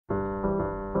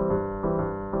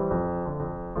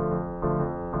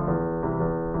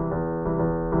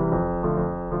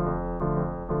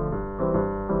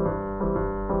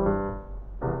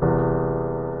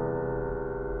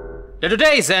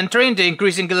Today's entry into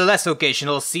increasingly less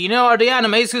occasional scene are the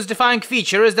animes whose defining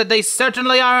feature is that they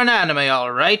certainly are an anime,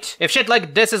 alright? If shit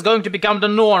like this is going to become the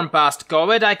norm past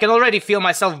COVID, I can already feel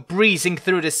myself breezing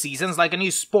through the seasons like a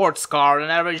new sports car on an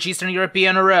average Eastern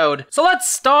European road. So let's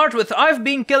start with I've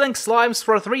been killing slimes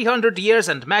for 300 years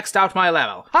and maxed out my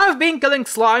level. I've been killing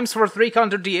slimes for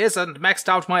 300 years and maxed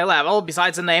out my level,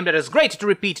 besides a name that is great to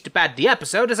repeat to pad the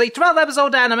episode, is a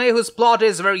 12-episode anime whose plot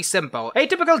is very simple. A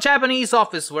typical Japanese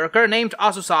office worker named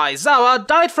Asusa Aizawa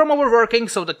died from overworking,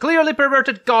 so the clearly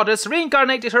perverted goddess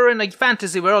reincarnated her in a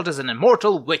fantasy world as an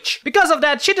immortal witch. Because of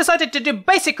that, she decided to do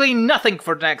basically nothing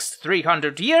for the next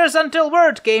 300 years until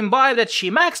word came by that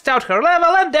she maxed out her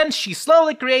level, and then she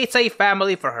slowly creates a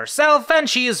family for herself, and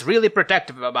she is really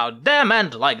protective about them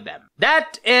and like them.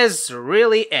 That is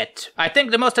really it. I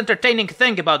think the most entertaining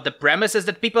thing about the premise is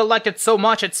that people liked it so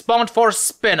much it spawned 4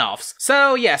 spin-offs.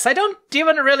 So yes, I don't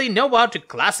even really know how to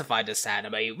classify this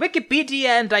anime. Wikipedia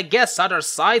and I guess other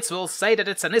sites will say that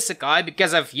it's an isekai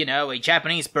because of, you know, a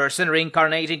Japanese person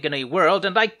reincarnating in a world,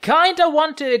 and I kinda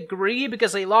want to agree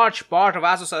because a large part of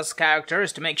Asusa's character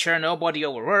is to make sure nobody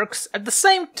overworks. At the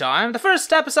same time, the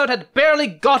first episode had barely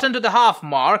gotten to the half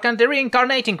mark, and the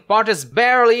reincarnating part is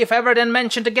barely if ever then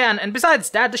mentioned again, and besides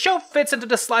that, the show fits into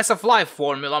the slice of life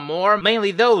formula more,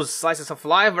 mainly those slices of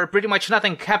life where pretty much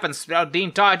nothing happens throughout the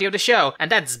entirety of the show, and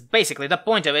that's basically the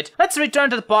point of it. Let's return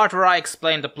to the part where I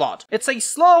explain the plot. It's a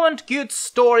slow and cute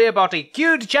story about a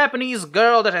cute Japanese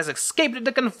girl that has escaped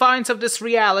the confines of this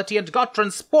reality and got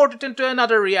transported into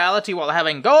another reality while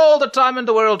having all the time in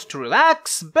the world to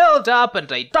relax, build up,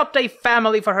 and adopt a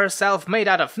family for herself made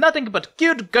out of nothing but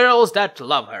cute girls that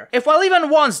love her. If while even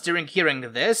once during hearing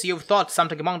this you've thought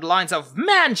something along the lines of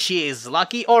 "Man, she is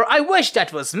lucky," or "I wish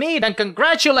that was me," then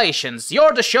congratulations,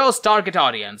 you're the show's target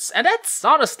audience. And that's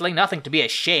honestly nothing to be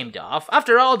ashamed of.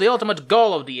 After all, the ultimate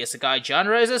goal of the isekai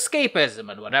genre is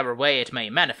escapism in whatever way it may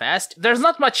manifest. There's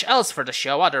not much else for the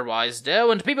show otherwise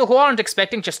though, and people who aren't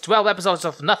expecting just 12 episodes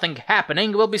of nothing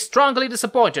happening will be strongly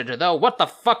disappointed, though what the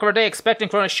fuck were they expecting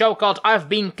from a show called I've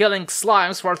been killing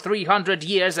slimes for 300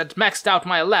 years and maxed out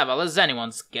my level is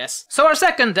anyone's guess. So our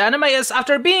second anime is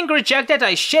After Being Rejected,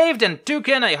 I Shaved and took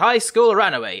in a high school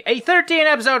runaway, a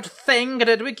 13-episode thing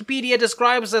that Wikipedia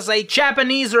describes as a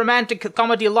Japanese romantic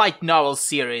comedy light novel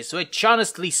series, which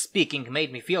honestly speaking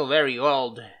made me feel very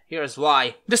old. Here's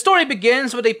why. The story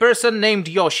begins with a person named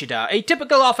Yoshida, a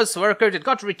typical office worker that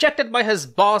got rejected by his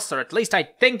boss, or at least I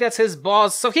think that's his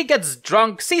boss, so he gets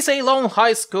drunk, sees a lone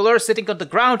high schooler sitting on the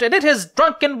ground, and in his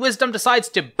drunken wisdom decides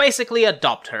to basically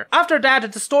adopt her. After that,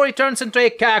 the story turns into a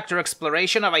character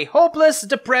exploration of a hopeless,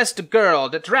 depressed girl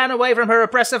that ran away from her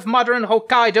oppressive mother in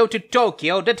Hokkaido to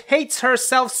Tokyo that hates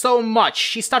herself so much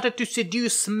she started to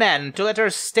seduce men to let her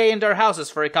stay in their houses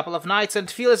for a couple of nights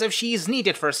and feel as if she is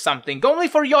needed for something, only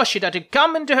for Yoshida to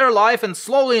come into her life and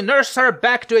slowly nurse her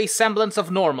back to a semblance of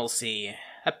normalcy.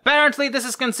 Apparently this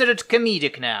is considered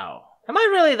comedic now. Am I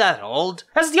really that old?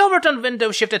 Has the Overton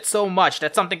window shifted so much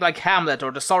that something like Hamlet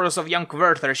or The Sorrows of Young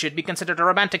Werther should be considered a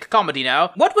romantic comedy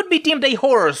now? What would be deemed a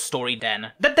horror story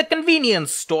then? That the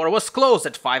convenience store was closed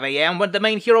at 5 AM when the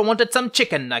main hero wanted some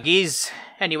chicken nuggies?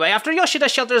 Anyway, after Yoshida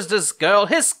shelters this girl,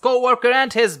 his co-worker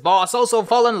and his boss also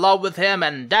fall in love with him,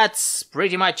 and that's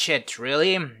pretty much it,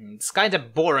 really. It's kinda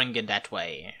boring in that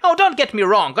way. Oh, don't get me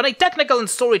wrong, on a technical and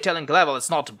storytelling level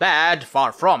it's not bad,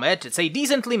 far from it. It's a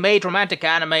decently made romantic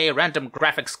anime, random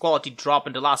graphics quality drop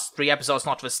in the last 3 episodes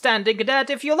notwithstanding, that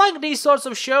if you like these sorts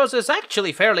of shows is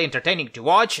actually fairly entertaining to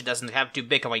watch, it doesn't have too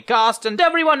big of a cast, and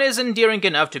everyone is endearing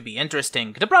enough to be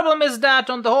interesting. The problem is that,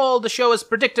 on the whole, the show is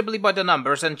predictably by the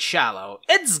numbers and shallow.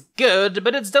 It's good,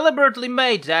 but it's deliberately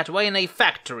made that way in a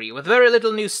factory, with very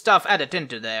little new stuff added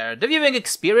into there. The viewing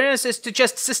experience is to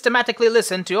just systematically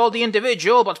listen to all the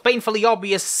individual but painfully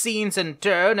obvious scenes in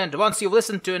turn, and once you've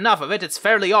listened to enough of it, it's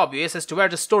fairly obvious as to where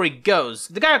the story goes.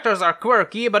 The characters are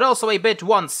quirky, but also a bit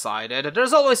one-sided.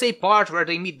 There's always a part where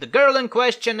they meet the girl in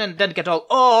question and then get all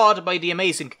awed by the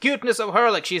amazing cuteness of her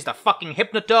like she's the fucking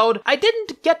Hypnotoad. I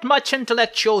didn't get much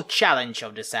intellectual challenge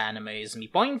of this anime, is me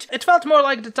point. It felt more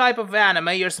like the type of anime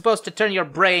you're supposed to turn your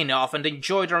brain off and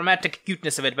enjoy the romantic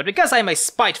cuteness of it, but because I'm a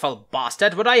spiteful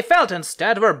bastard, what I felt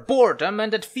instead were boredom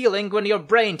and that feeling when your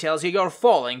brain tells you you're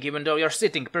falling even though you're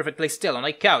sitting perfectly still on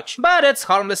a couch. But it's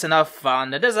harmless enough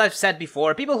fun, and as I've said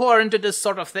before, people who are into this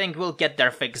sort of thing will get their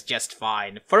fix just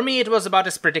fine. For me, it was about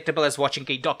as predictable as watching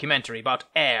a documentary about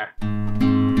air.